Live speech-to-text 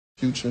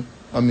future.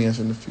 I mean, it's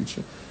in the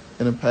future,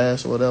 in the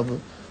past or whatever.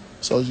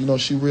 So,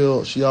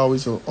 she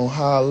always on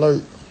high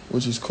alert,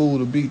 which is cool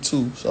to be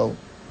too. So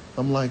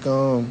I'm like,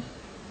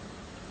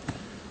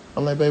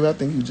 baby, I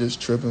think you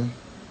just tripping,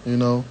 you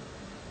know?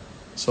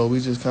 So we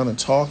just kind of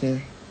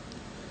talking.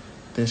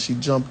 Then she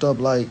jumped up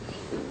like,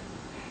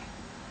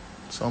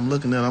 so I'm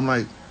looking at her, I'm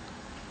like,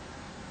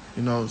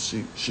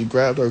 she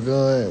grabbed her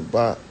gun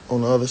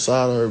on the other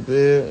side of her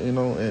bed,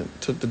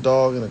 and took the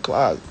dog in the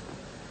closet.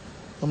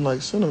 I'm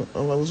like,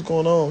 what's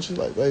going on? She's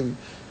like, baby,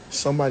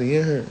 somebody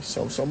in here.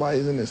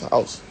 Somebody's in this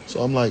house.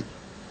 So I'm like,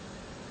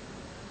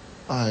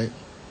 all right.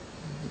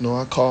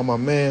 I called my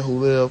man who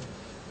lived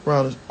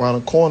around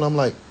the corner. I'm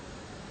like,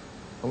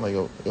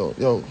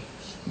 yo,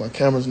 my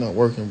camera's not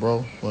working,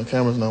 bro. My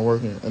camera's not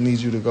working. I need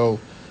you to go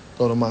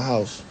to my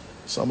house.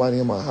 Somebody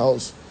in my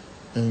house,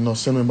 and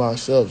sitting by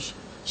herself.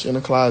 She in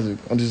the closet.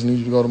 I just need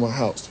you to go to my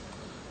house.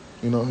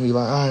 He like, all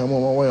right, I'm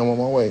on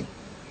my way.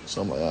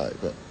 So I'm like, all right,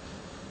 but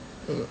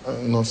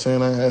what I'm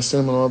saying? I had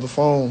Cinnamon on the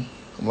phone.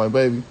 I'm like,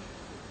 baby,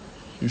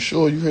 you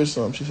sure you hear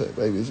something? She said,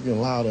 baby, it's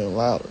getting louder and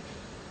louder.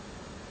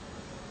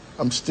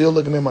 I'm still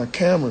looking at my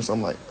cameras.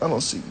 I'm like, I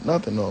don't see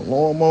nothing. No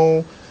alarm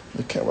on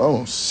the camera. I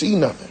don't see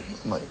nothing.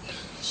 I'm like,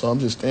 so I'm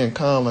just staying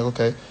calm. Like,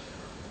 okay,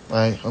 all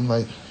right. I'm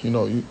like,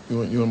 you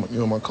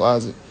in my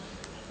closet.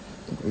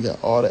 We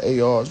got all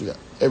the ARs. We got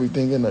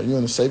everything in there. You're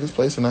in the safest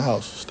place in the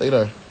house. Stay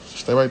there.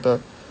 Stay right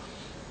there.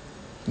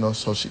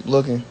 So she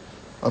looking.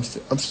 I'm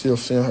still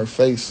seeing her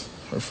face.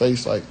 Her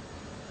face like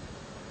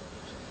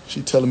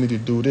she telling me to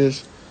do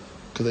this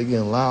because they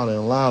getting louder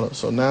and louder.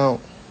 So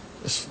now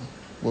it's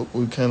what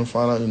we kind of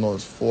find out.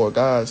 It's 4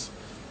 guys.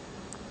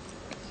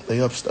 They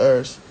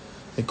upstairs.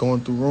 They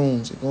going through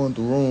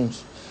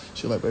rooms.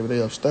 She like, baby,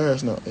 they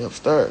upstairs now. They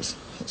upstairs.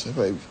 I said,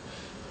 baby.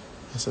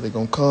 I said, they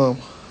gonna come.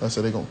 I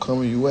said, they gonna come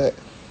where you at.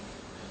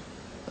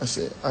 I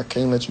said, I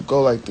can't let you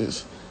go like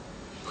this.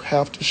 You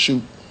have to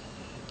shoot.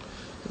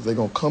 If they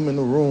gonna come in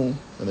the room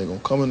and they gonna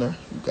come in there,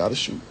 you gotta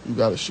shoot. You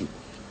gotta shoot.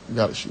 You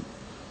gotta shoot.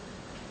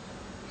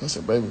 I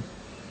said, baby.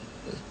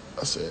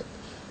 I said,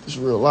 this is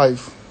real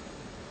life.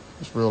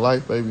 It's real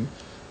life, baby.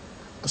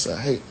 I said,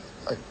 hey,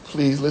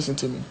 please listen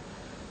to me.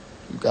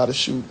 You gotta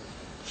shoot.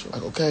 She's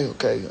like,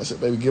 okay. I said,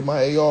 baby, get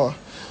my AR.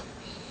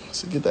 I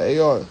said, get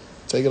the AR.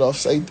 Take it off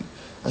safety.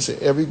 I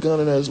said, every gun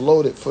in there is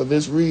loaded for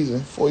this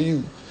reason, for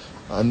you.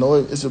 I know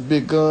it's a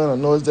big gun. I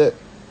know it's that.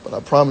 But I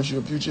promise you,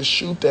 if you just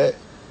shoot that,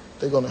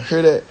 they're going to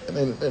hear that, and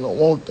they don't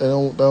want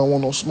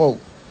no smoke.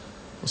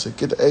 I said,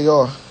 get the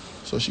AR.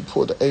 So she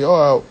pulled the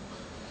AR out.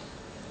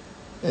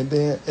 And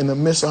then in the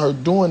midst of her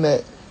doing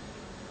that,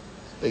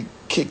 they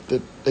kicked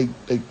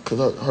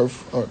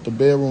because the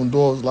bedroom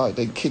door was locked.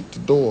 They kicked the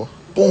door.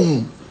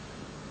 Boom.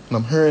 And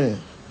I'm hearing it.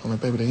 I'm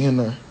like, baby, they in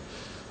there.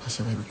 I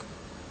said, baby,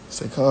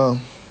 stay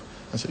calm.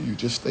 I said, you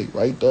just stay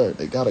right there.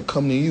 They got to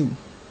come to you.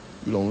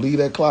 You don't leave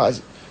that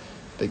closet.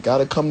 They got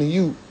to come to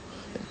you.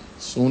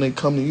 Soon they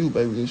come to you,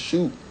 baby, they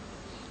shoot.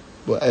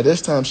 But at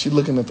this time, she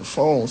looking at the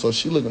phone. So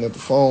she looking at the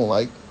phone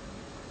like,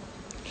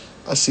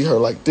 I see her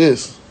like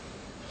this.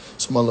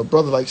 So my little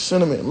brother like,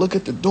 Cinnamon, look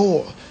at the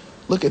door.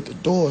 Look at the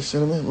door,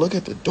 Cinnamon. Look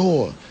at the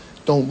door.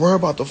 Don't worry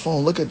about the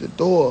phone. Look at the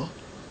door.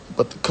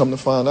 But to come to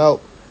find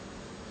out,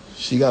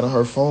 she got on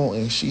her phone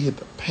and she hit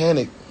the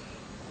panic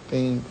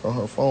thing from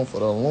her phone for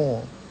the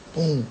alarm.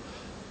 Boom.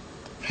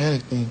 The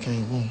panic thing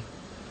came, boom.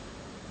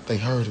 They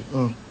heard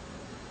it.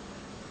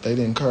 They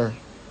didn't care.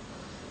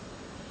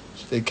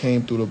 They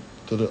came through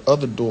the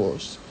other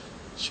doors.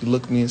 She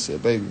looked at me and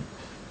said, baby,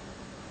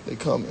 they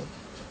coming.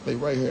 They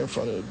right here in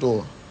front of the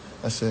door.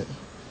 I said,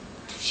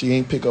 she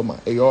ain't pick up my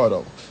AR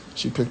though.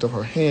 She picked up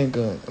her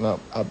handgun. And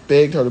I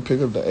begged her to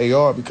pick up the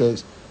AR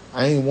because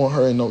I ain't want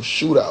her in no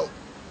shootout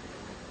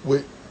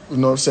with,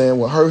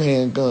 with her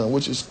handgun,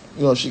 which is,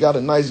 she got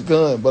a nice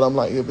gun. But I'm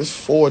like, if it's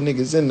 4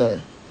 niggas in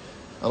there,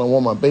 I don't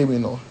want my baby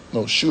in no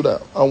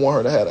shootout. I want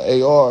her to have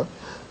an AR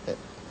and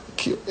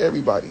kill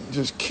everybody.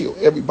 Just kill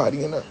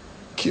everybody in there.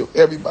 Kill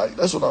everybody.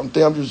 That's what I'm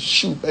thinking. I'm just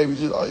shoot, baby.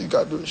 Just all you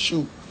got to do is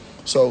shoot.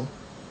 So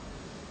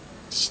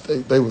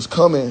they was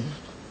coming.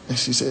 And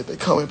she said, they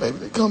coming, baby,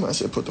 they coming. I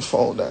said, put the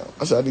phone down.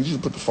 I said, I need you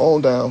to put the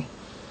phone down.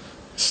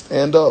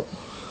 Stand up.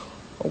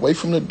 Away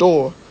from the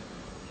door.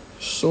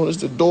 As soon as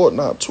the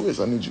doorknob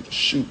twists, I need you to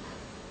shoot.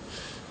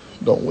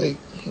 Don't wait.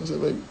 I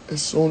said, baby,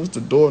 as soon as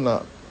the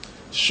doorknob,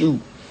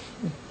 shoot.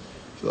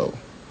 So,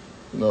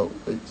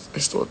 they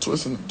start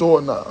twisting the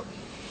doorknob.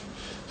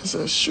 I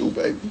said, shoot,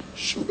 baby.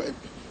 Shoot, baby.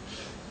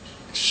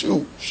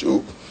 Shoot.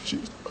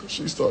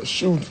 She started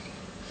shooting.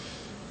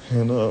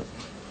 And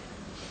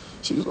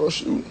she started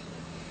shooting.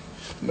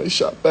 And they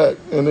shot back,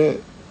 and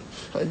then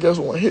I guess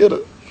one hit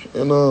her,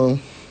 and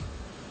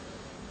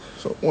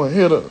so one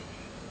hit her.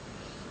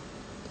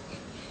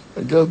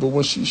 I guess, but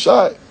when she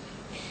shot,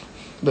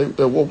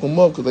 they woke them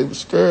up because they were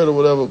scared or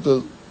whatever.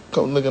 Because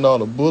come looking at all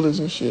the bullets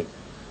and shit,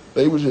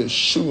 they was just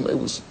shooting. They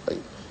was like,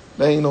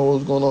 they ain't know what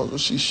was going on. So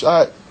she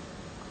shot,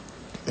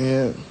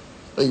 and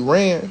they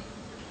ran.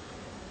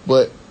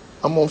 But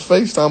I'm on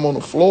FaceTime on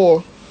the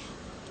floor,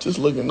 just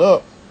looking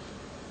up.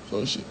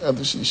 So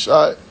after she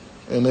shot.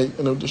 And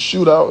the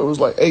shootout, it was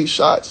like 8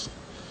 shots.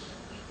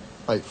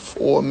 Like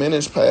 4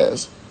 minutes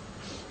passed.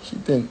 She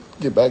didn't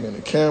get back in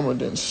the camera,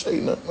 didn't say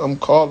nothing. I'm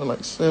calling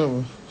like,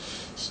 Cinnamon,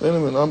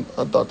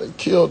 I thought they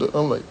killed it.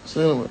 I'm like,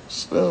 Cinnamon,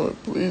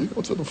 please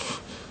come to the,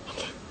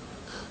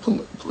 I'm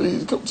like,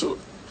 please come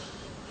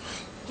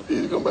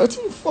back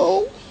to the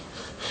phone.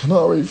 And I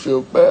already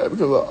feel bad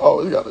because I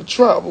always got to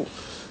travel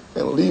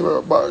and leave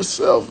her by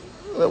herself.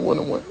 That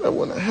wouldn't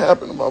have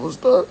happened if I was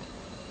there.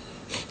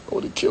 I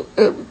would have killed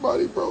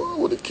everybody, bro. I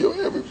would have killed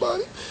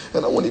everybody.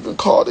 And I wouldn't even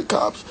call the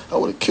cops. I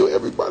would have killed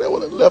everybody. I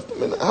would have left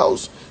them in the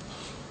house.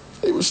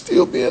 They would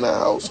still be in the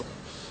house,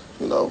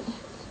 you know.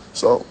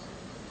 So,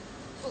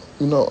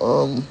 you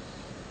know,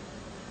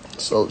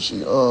 so she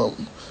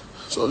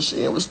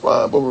didn't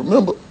respond. But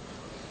remember,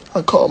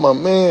 I called my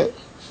man.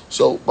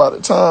 So by the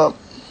time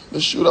the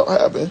shootout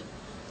happened,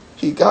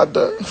 he got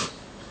there.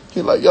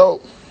 He like, yo,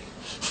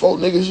 4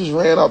 niggas just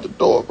ran out the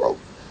door, bro.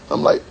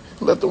 I'm like,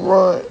 let them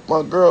run.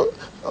 My girl,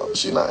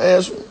 she not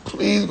answering.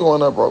 Please go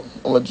in there, bro.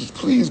 I'm like, just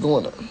please go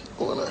in there.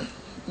 Go in there.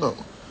 No.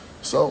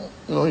 So,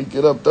 you know, he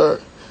get up there.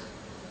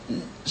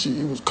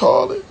 He was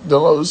calling. Then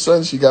all of a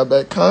sudden, she got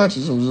back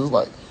conscious and was just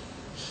like,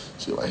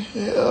 she like,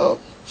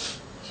 help.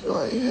 She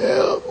like,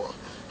 help.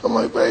 I'm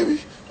like,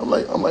 baby. I'm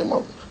like,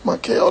 my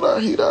Kale there,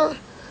 he there.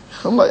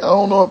 I'm like, I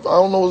don't know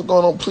what's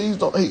going on. Please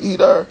don't. He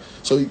there.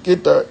 So he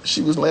get there.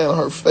 She was laying on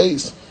her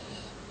face.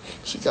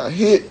 She got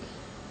hit.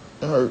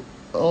 And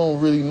I don't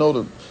really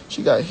know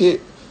she got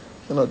hit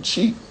in her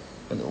cheek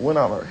and it went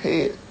out her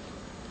head.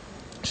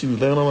 She was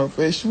laying on her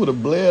face. She would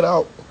have bled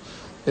out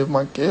if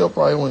my Kale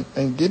probably went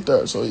and get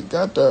there. So he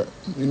got there,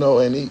 you know,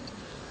 and he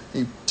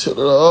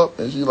tilted her up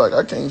and she like,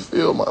 I can't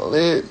feel my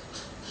leg.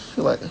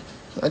 She like,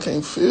 I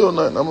can't feel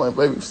nothing. I'm like,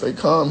 baby, stay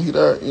calm. He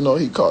there. You know,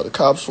 he called the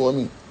cops for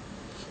me.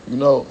 You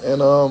know,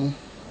 and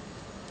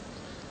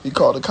he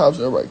called the cops.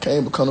 Everybody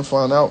came, but come to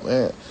find out,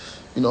 man,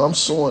 you know, I'm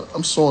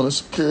suing a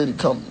security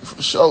company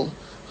for sure.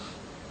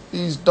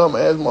 These dumb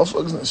ass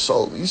motherfuckers that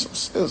sold me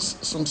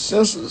some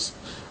sensors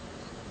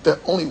that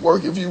only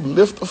work if you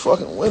lift the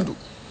fucking window.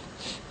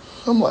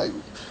 I'm like,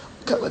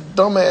 what kind of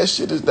dumb ass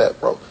shit is that,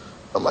 bro?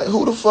 I'm like,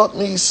 who the fuck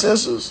needs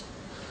sensors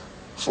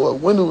for a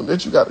window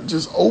that you gotta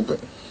just open?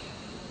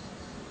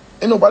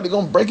 Ain't nobody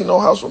gonna break in no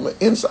house from the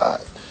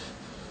inside.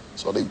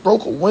 So they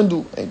broke a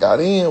window and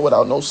got in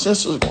without no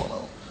sensors going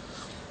on.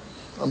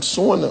 I'm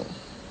suing them.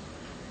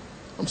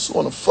 I'm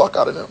suing the fuck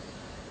out of them.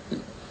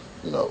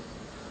 You know.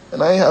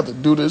 And I ain't have to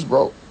do this,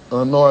 bro.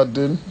 I know I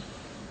didn't.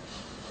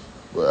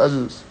 But I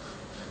just,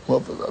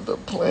 motherfuckers out there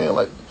playing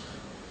with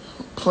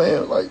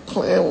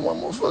my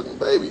motherfucking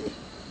baby.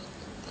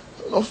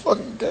 No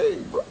fucking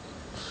game, bro.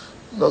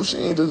 No, she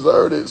ain't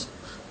deserve this.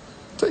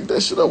 Take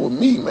that shit up with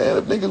me, man.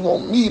 If niggas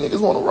want me,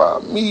 niggas want to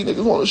rob me,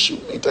 niggas want to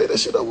shoot me, take that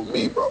shit up with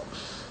me, bro.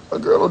 My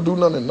girl don't do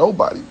nothing to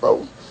nobody,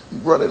 bro.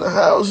 Running the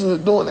house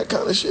and doing that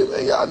kind of shit,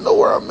 man. Y'all know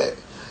where I'm at.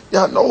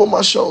 Y'all know where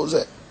my show's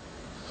at.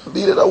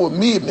 Lead it up with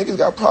me. If niggas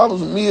got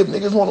problems with me, if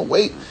niggas want to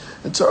wait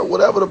until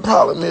whatever the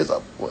problem is,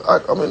 I'm going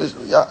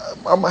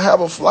to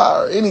have a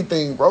flyer or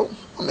anything, bro.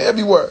 I'm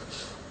everywhere.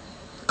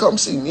 Come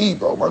see me,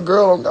 bro. My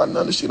girl don't got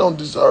nothing. She don't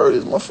deserve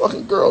this. My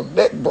fucking girl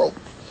neck broke.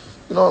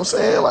 You know what I'm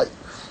saying? Like,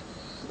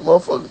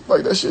 motherfucker,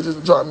 like that shit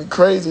just drive me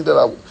crazy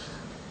that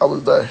I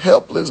was that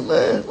helpless,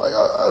 man. Like,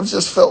 I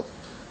just felt,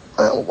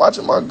 I was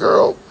watching my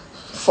girl,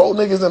 4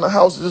 niggas in the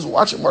house just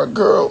watching my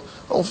girl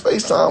on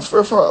FaceTime,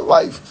 fear for her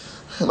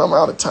life, and I'm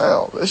out of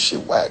town. That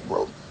shit whack,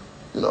 bro.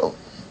 You know,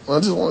 I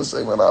just want to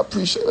say, man, I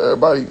appreciate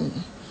everybody.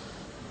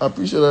 I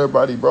appreciate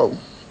everybody, bro.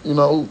 You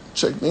know,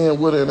 checked in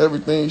with her and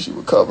everything. She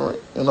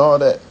recovering and all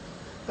that.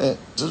 And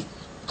just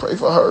pray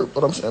for her.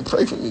 But I'm saying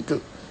pray for me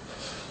because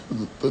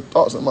the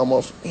thoughts in my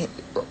motherfucking head,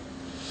 bro.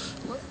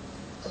 Like,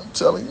 I'm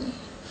telling you,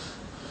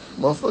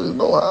 motherfuckers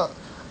know how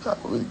I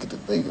really get to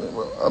thinking,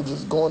 bro. I'm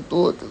just going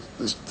through it because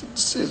this the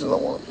decision I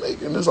want to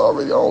make. And this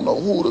already, I don't know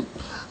who to,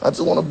 I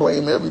just want to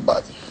blame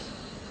everybody.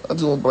 I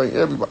just want to blame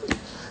everybody.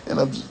 And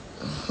I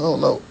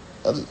don't know.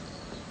 I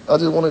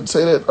just wanted to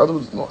say that.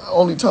 The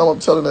only time I'm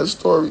telling that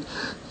story,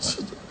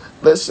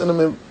 let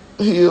Cinnamon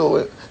heal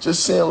and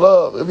just send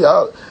love. If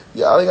y'all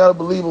ain't got to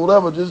believe or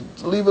whatever, just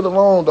leave it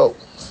alone, though.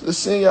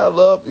 Just send y'all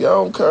love. If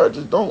y'all don't care,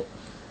 just don't.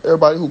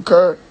 Everybody who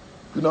care,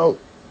 you know,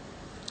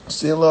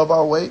 send love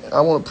our way. I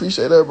want to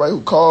appreciate everybody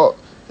who called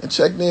and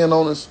checked in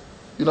on us,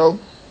 you know.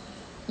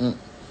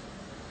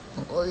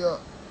 Oh, yeah.